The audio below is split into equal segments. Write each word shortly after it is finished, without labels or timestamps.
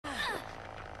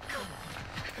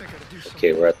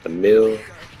Okay, we're at the mill.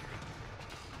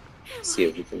 Let's see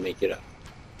if we can make it up.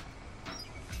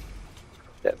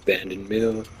 That abandoned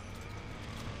mill.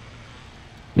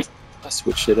 I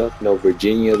switched it up. No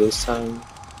Virginia this time.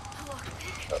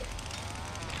 Oh.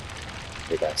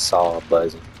 They got saw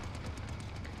buzzing.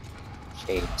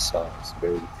 Chainsaws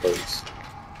very close.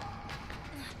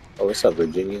 Oh, what's up,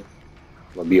 Virginia?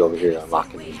 I'm gonna be over here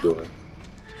unlocking this door.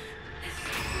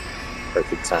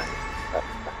 Perfect time.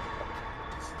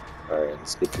 Alright,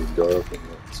 let's get this door open.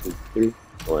 1, 2, 3.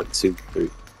 1, 2, 3.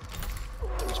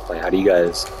 Just playing. How do you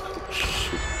guys? Oh,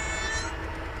 shoot.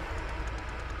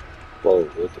 Whoa,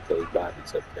 look at those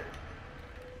bodies up there.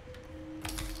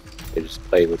 They just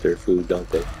play with their food, don't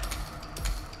they? How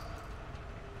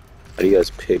do you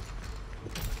guys pick?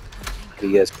 How do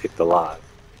you guys pick the log?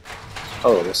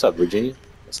 Oh, what's up, Virginia?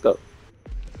 Let's go.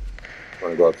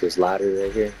 Wanna go up this ladder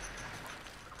right here?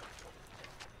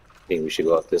 Think we should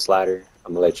go up this ladder?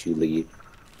 I'm gonna let you lead.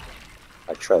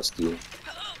 I trust you.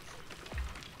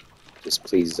 Just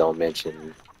please don't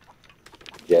mention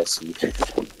Jesse.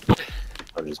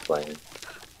 I'm just playing.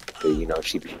 But you know,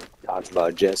 she talks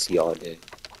about Jesse all day.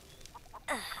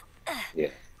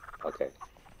 Yeah, okay.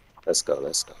 Let's go,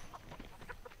 let's go.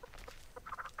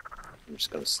 I'm just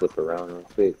gonna slip around real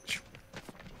quick.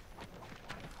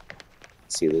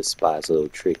 See, this spot's a little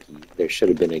tricky. There should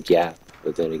have been a gap,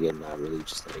 but then again, not really,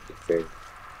 just to make it fair.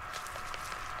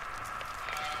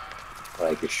 I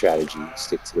like your strategy.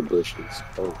 Stick to the bushes.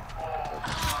 Oh.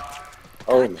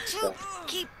 Oh my god.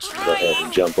 Go ahead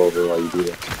and jump over while you do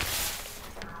that.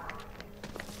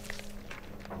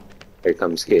 Here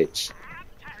comes Hitch.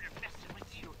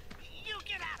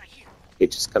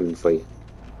 Hitch is coming for you.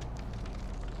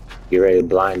 Get ready to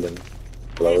blind him.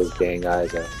 Blow his dang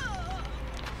eyes out.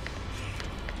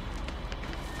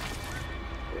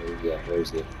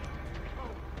 Where's he?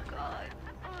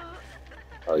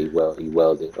 Oh, he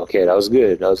welded. Okay, that was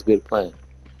good. That was a good plan.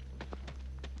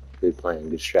 Good plan,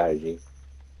 good strategy.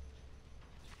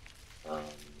 I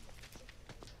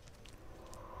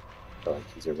feel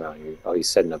like he's around here. Oh, he's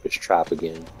setting up his trap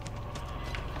again.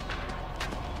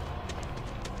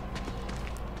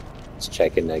 He's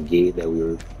checking that gate that we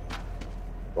were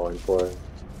going for.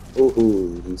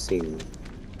 Ooh, he's seen me.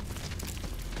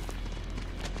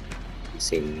 He's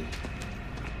seen me.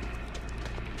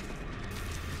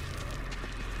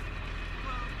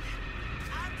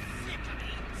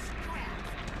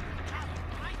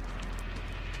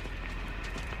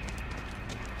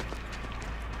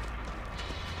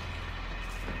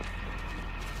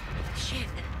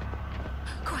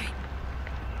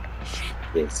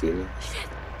 Didn't see me?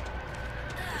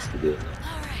 Yes, he did.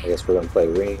 I guess we're gonna play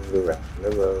Ring Around the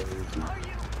Rosie.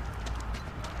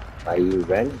 Are you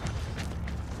ready?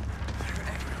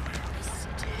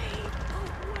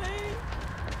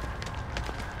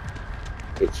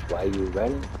 Bitch, why you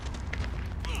running?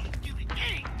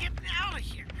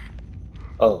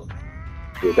 Oh,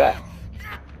 you're back.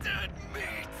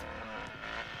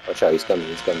 Watch out, he's coming.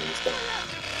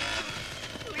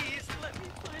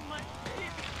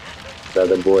 The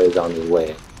other boy is on his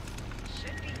way.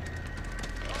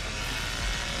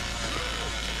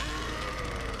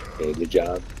 Okay, good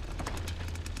job.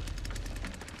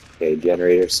 Okay,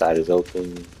 generator side is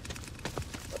open.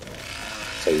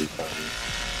 So you come.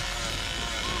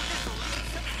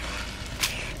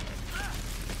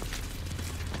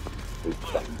 We've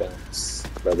got bounce.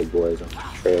 The other boys on the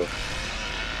trail.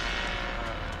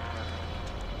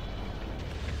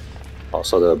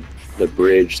 Also, the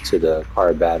bridge to the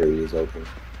car battery is open.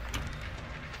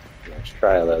 Let's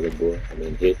try a other boy. I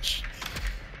mean, Hitch.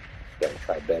 You gotta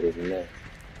try better than that.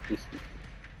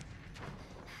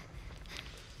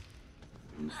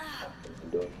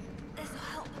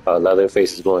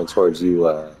 Leatherface is going towards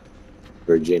you,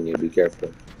 Virginia. Be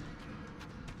careful.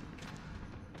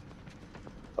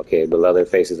 Okay, but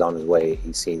Leatherface is on his way.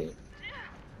 He's seen it.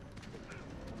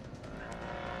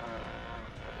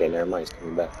 Okay, never mind. He's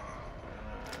coming back.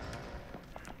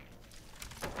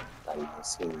 Not even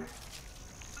seen me.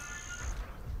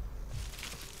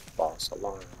 False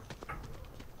alarm.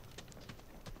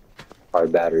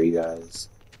 Hard battery, guys.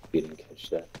 If you didn't catch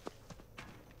that.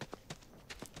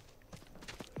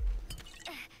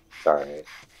 It's alright.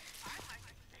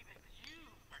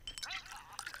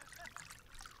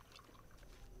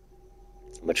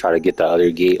 I'm gonna try to get the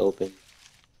other gate open.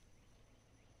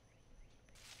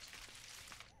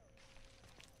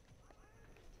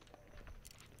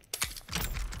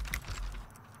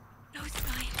 No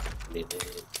sign.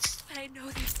 But I know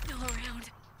they're still around.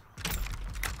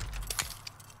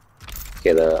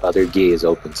 Okay, the other gate is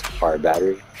open to fire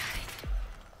battery.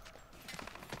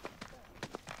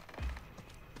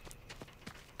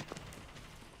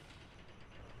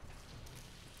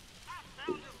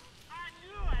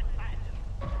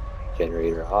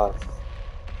 Generator off.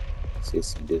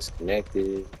 System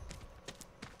disconnected.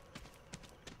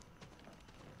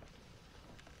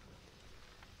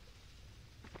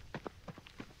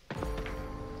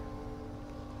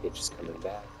 It's just coming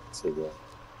back to the.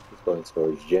 It's going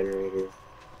towards generator.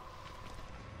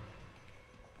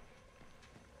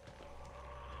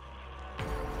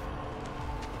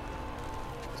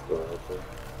 Let's go open.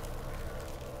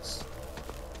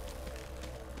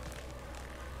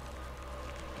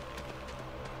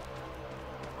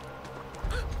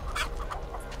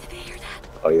 Did they hear that?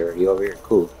 Oh, you're already over here?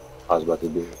 Cool. I was about to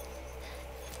do it.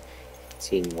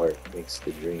 Teamwork makes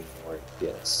the dream work,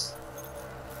 yes.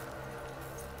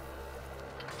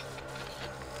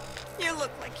 You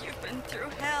look like you've been through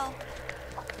hell.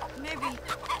 Maybe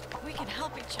we can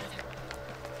help each other.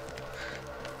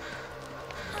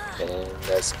 And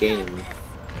that's game.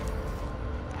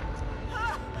 I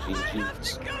have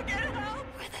GG's. to go get help.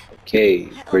 Okay,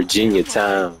 Virginia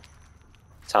time.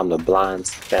 Time to blind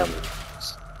some family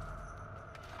members.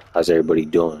 How's everybody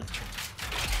doing?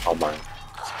 All my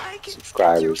I can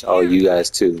subscribers. get you Oh, you here. guys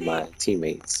too, my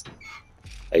teammates.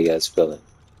 How you guys feeling?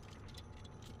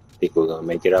 Think we're gonna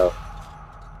make it out?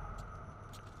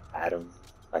 Adam,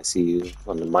 I see you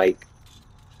on the mic.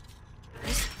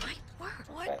 This might work.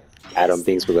 What Adam is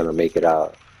thinks we're gonna make it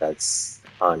out. That's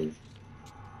Ani.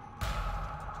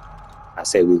 I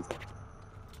say we.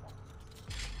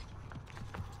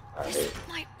 Alright. This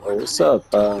might Oh, work what's on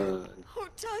up? that door. Who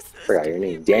does this Forgot to your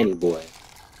name, people? Danny boy.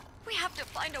 We have to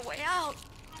find a way out.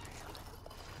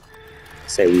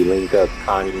 Say we link up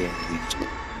Connie and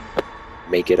we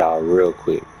make it out real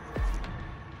quick.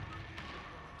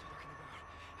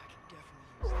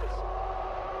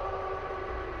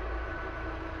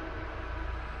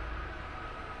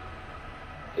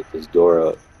 Hit this door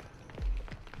up.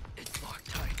 It's locked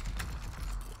tight.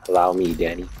 Allow me,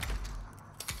 Danny.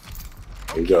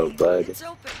 There you go, bud. It's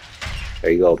open.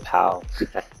 There you go, pal.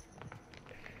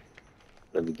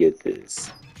 Let me get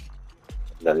this.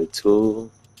 Another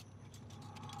tool.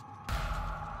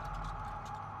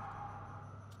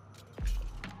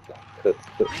 Got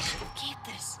I should keep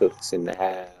this. cooks in the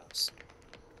house.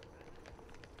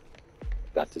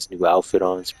 Got this new outfit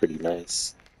on. It's pretty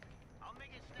nice.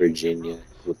 Virginia.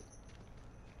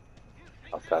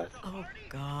 Okay. Oh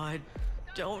God,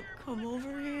 don't come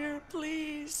over here,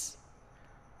 please.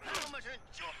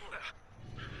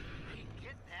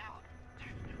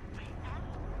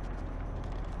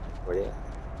 Where they at?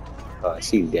 Oh, I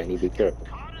see you, Danny. Be careful.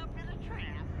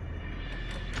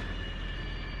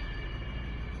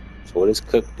 So what is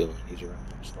Cook doing? He's around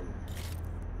here somewhere.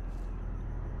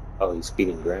 Oh, he's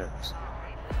feeding Grams.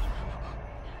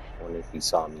 I wonder if he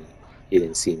saw me. He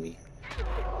didn't see me.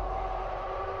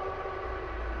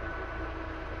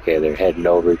 Okay, they're heading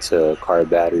over to car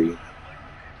battery.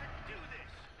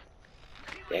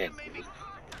 Damn.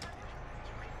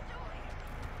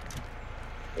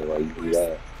 Hey, why you do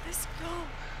that? Let's go.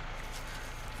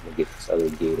 I'm gonna get this other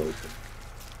gate open.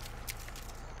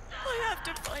 I have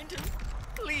to find him.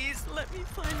 Please let me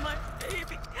find my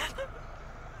baby.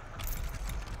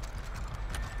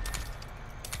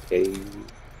 Okay.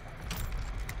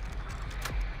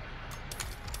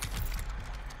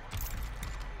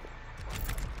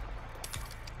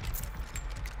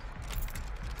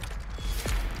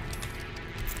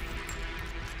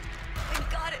 I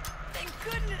got it. Thank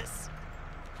goodness.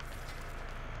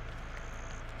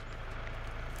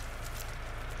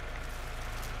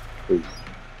 Ooh.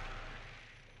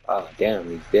 Oh, damn,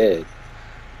 he's dead.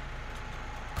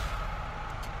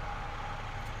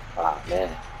 Ah, man.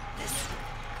 This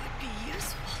could be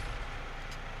useful.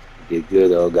 Did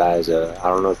good though, guys. I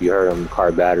don't know if you heard him.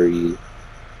 Car battery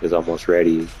is almost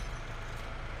ready.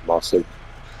 I'm also.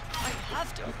 I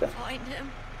have to Okay. find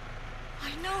him.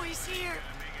 I know he's here.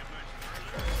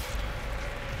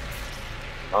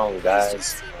 Come on,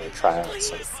 guys. I'm gonna try out Please.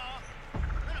 something.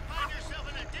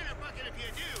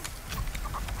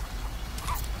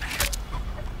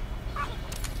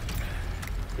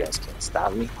 You guys can't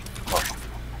stop me. Come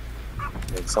on.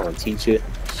 Did someone teach it?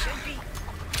 Should be.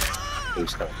 You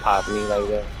just gonna pop me like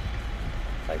that?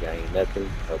 Like I ain't nothing?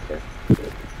 Okay.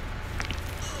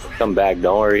 Come back,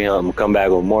 don't worry, I'm gonna come back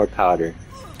with more powder.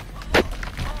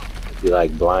 It'd be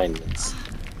like blindness.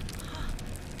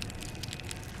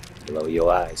 Blow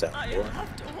your eyes out, I boy.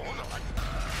 have to hold on.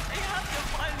 I have to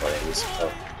find Boy, my this is boy.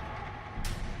 tough.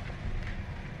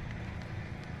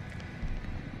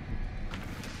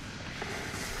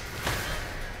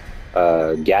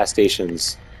 Gas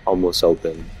station's almost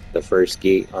open. The first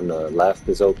gate on the left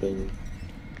is open,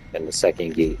 and the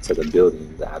second gate to the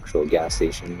building, the actual gas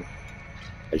station.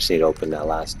 I just need to open that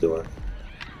last door.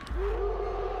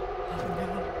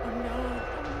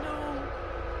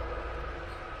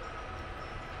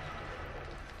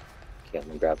 Okay, I'm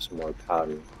gonna grab some more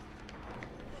powder.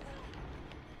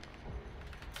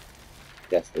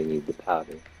 Definitely need the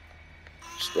powder.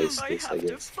 Just waste this, I have to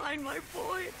guess. find my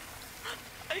boy.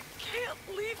 I can't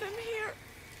leave him here.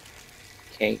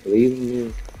 Can't leave him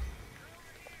here.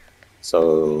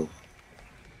 So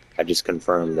I just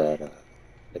confirmed that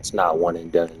it's not one and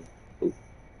done. Oop.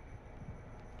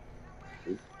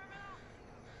 Oop.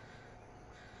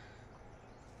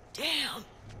 Damn,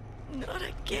 not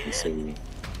You can see again. me.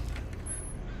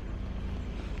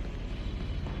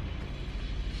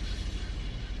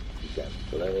 You got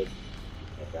blood.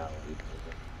 Yeah, that one.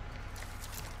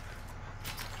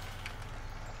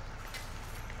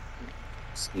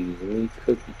 Excuse me,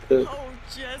 cookie cook. Oh,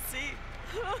 Jesse.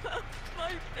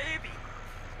 My baby.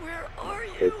 Where are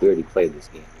you? Cook, we already played this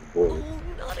game. I'm bored. Oh,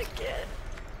 not again.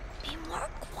 Be more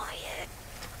quiet.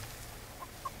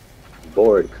 I'm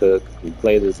bored, Cook. We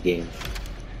played this game.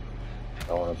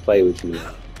 I want to play with you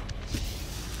now.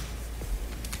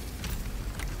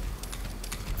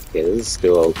 Okay, this is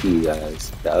still OP,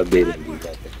 guys. The update didn't do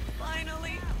nothing.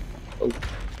 Finally. Oh.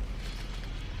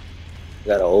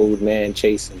 Got an old man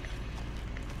chasing.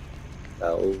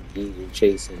 Got an old geezer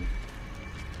chasing.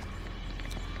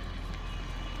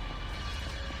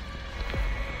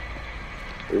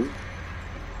 Ooh.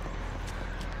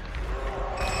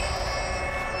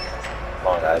 Come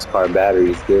on, guys. Car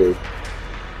battery is good.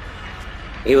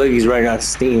 Hey, look, he's running out of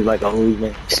steam like an old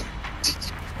man.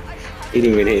 He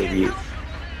didn't even hit you.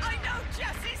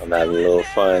 I'm having a little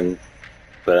fun,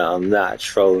 but I'm not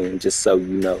trolling, just so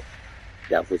you know.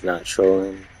 That was not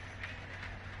trolling.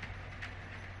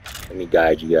 Let me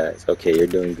guide you guys. Okay, you're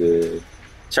doing good.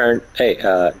 Turn. Hey,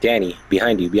 Danny,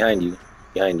 behind you, behind you,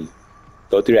 behind you.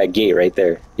 Go through that gate right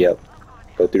there. Yep.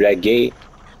 Go through that gate.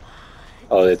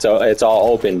 Oh, it's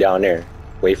all open down there.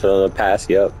 Wait for them to pass.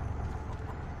 Yep.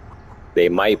 They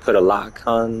might put a lock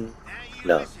on.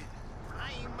 No.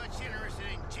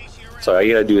 So all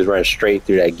you gotta do is run straight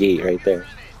through that gate right there.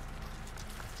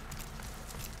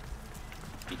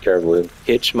 Be careful.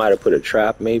 Hitch might have put a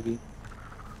trap, maybe.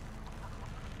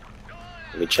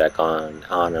 Let me check on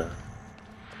Anna.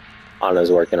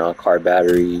 Anna's working on car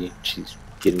battery. She's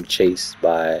getting chased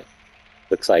by,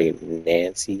 looks like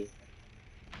Nancy.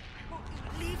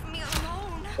 Leave me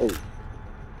alone. Oh.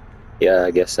 Yeah,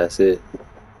 I guess that's it.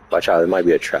 Watch out, there might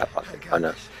be a trap out there. Oh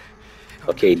no.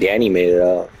 Okay, Danny made it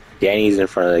out. Danny's in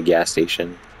front of the gas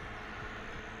station.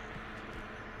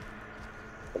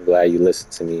 I'm glad you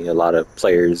listened to me. A lot of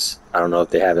players, I don't know if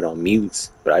they have it on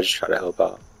mutes, but I just try to help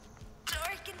out.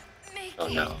 Oh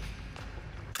no.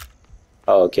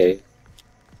 Oh, okay.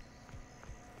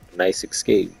 Nice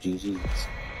escape. GG's.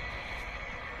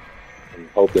 I'm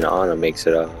hoping Anna makes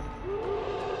it out.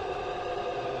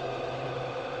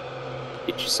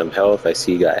 Get you some health. I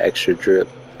see you got extra drip.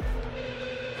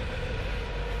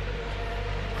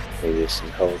 Maybe there's some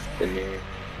health in there.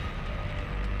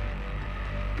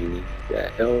 You need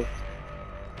that health.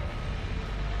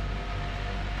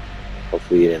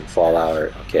 Hopefully you didn't fall out.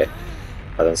 Or, okay.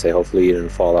 I was gonna say hopefully you didn't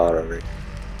fall out already.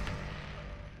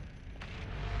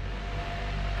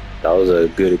 That was a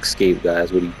good escape,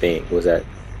 guys. What do you think? Does that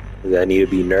need to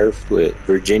be nerfed with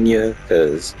Virginia?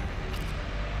 Because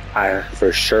I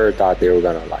for sure thought they were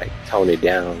gonna like tone it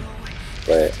down,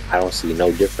 but I don't see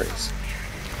no difference.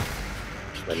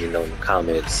 Just let me know in the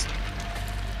comments.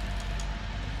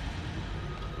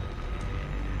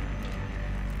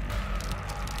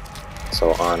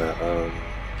 So Anna,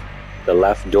 the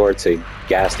left door to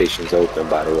gas station's open,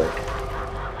 by the way.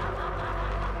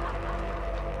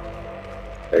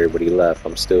 Everybody left.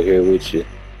 I'm still here with you.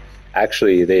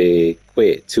 Actually, they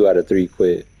quit. 2 out of 3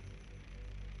 quit.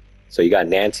 So you got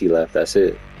Nancy left. That's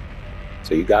it.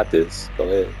 So you got this. Go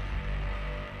ahead.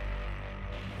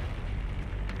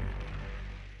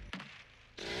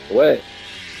 What?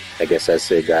 I guess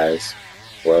that's it, guys.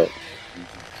 Well,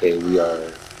 okay, we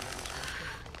are.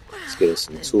 Let's get us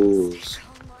some tools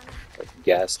at the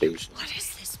gas station. What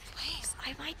is this place?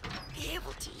 I might be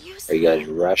able to use it. Are you guys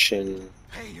rushing?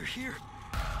 Hey, you're here.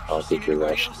 I don't think you're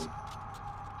rushing.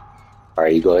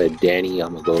 Alright, you go ahead, Danny.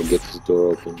 I'm gonna go get this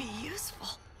door open. Be useful.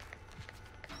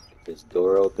 Get this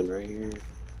door open right here.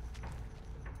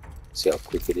 See how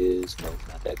quick it is. No,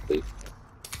 not that quick.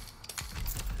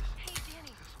 Hey,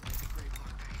 Danny.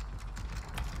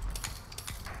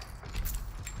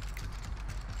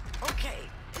 Okay,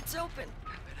 it's open.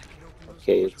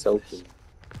 Okay, it's open.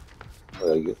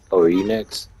 Oh, are you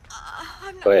next?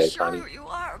 I'm not Go ahead, sure Connie. who you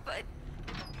are, but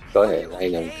Go ahead. I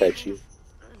ain't gonna cut you.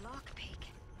 Lockpick.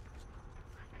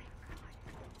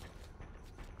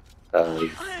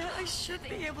 I should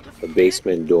be able to. The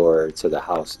basement door to the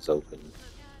house is open.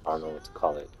 I don't know what to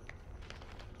call it.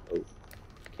 Oh,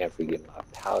 Can't forget my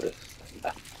powder.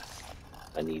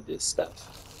 I need this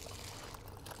stuff.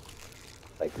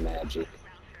 Like magic.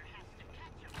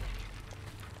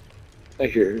 I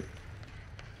hear.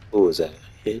 What was that?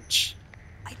 Hitch?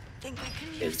 I think I can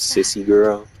And use Sissy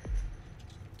Girl?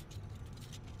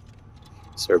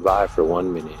 Survive for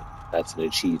 1 minute. That's an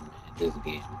achievement in this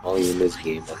game. Only in this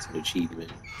game, that's an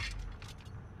achievement.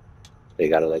 They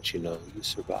gotta let you know you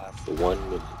survived for 1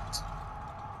 minute.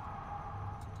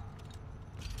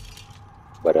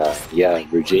 But yeah,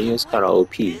 Virginia's kind of OP.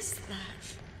 What is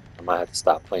that? I might have to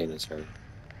stop playing as her.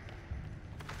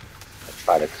 I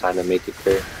try to kind of make it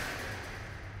fair.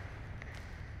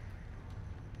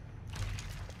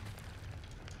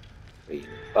 Wait.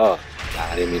 Oh,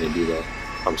 I didn't mean to do that.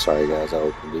 I'm sorry, guys. I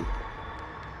opened it.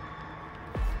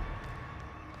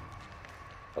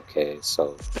 Okay,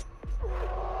 so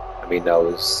I mean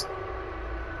that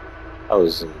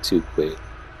wasn't too quick.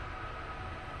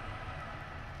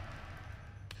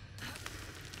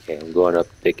 Okay, I'm going up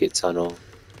Thicket Tunnel.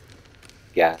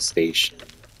 Gas station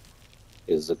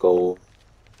is the goal.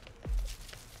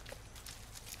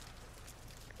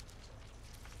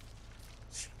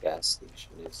 Gas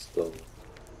station is the goal.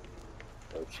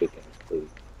 No chickens,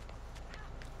 please.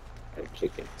 No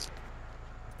chickens.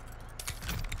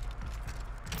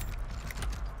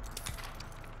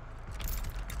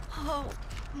 Oh,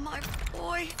 my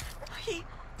boy. He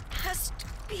has to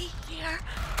be here.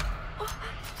 Oh.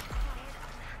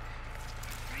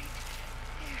 Right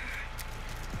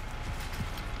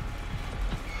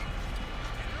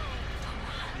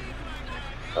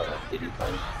there. Did he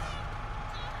find it?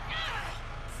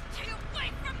 Stay away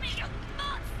from me, you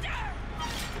monster!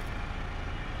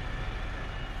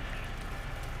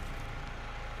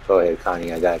 Go ahead,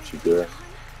 Connie. I got you, girl.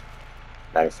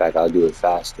 Matter of fact, I'll do it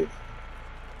faster.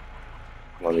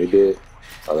 Want me to do it?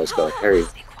 Oh, let's go. Hurry.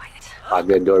 Be quiet. Lock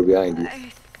that door behind you.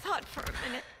 I thought for a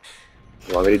minute.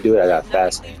 You want me to do it? I got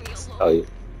fast hands. Oh, yeah.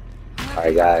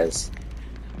 Alright, guys.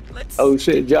 Let's Oh,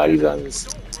 shit. Johnny's on this.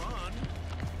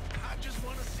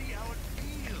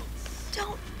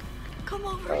 don't come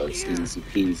over Oh, it's here. easy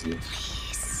peasy.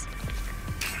 Please.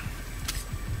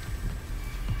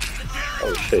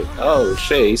 Oh, shit. Oh,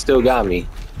 shit. He still got me.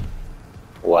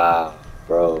 Wow,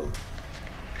 bro.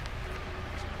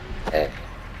 Hey.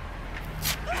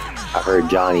 I heard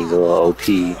Johnny's a little OP.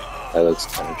 That looks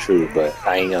kind of true, but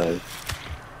I ain't gonna.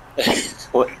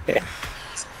 What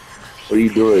are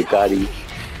you doing, Gotti?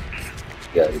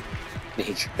 Yeah.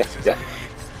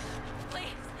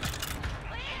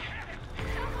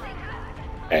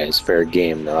 Hey, it's fair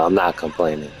game, though. I'm not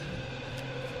complaining.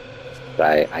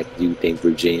 But I do think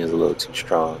Virginia's a little too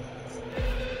strong.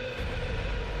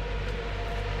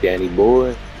 Danny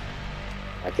boy,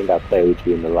 I think I played with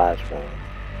you in the last round.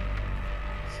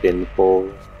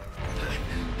 Sinful.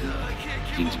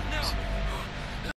 GG.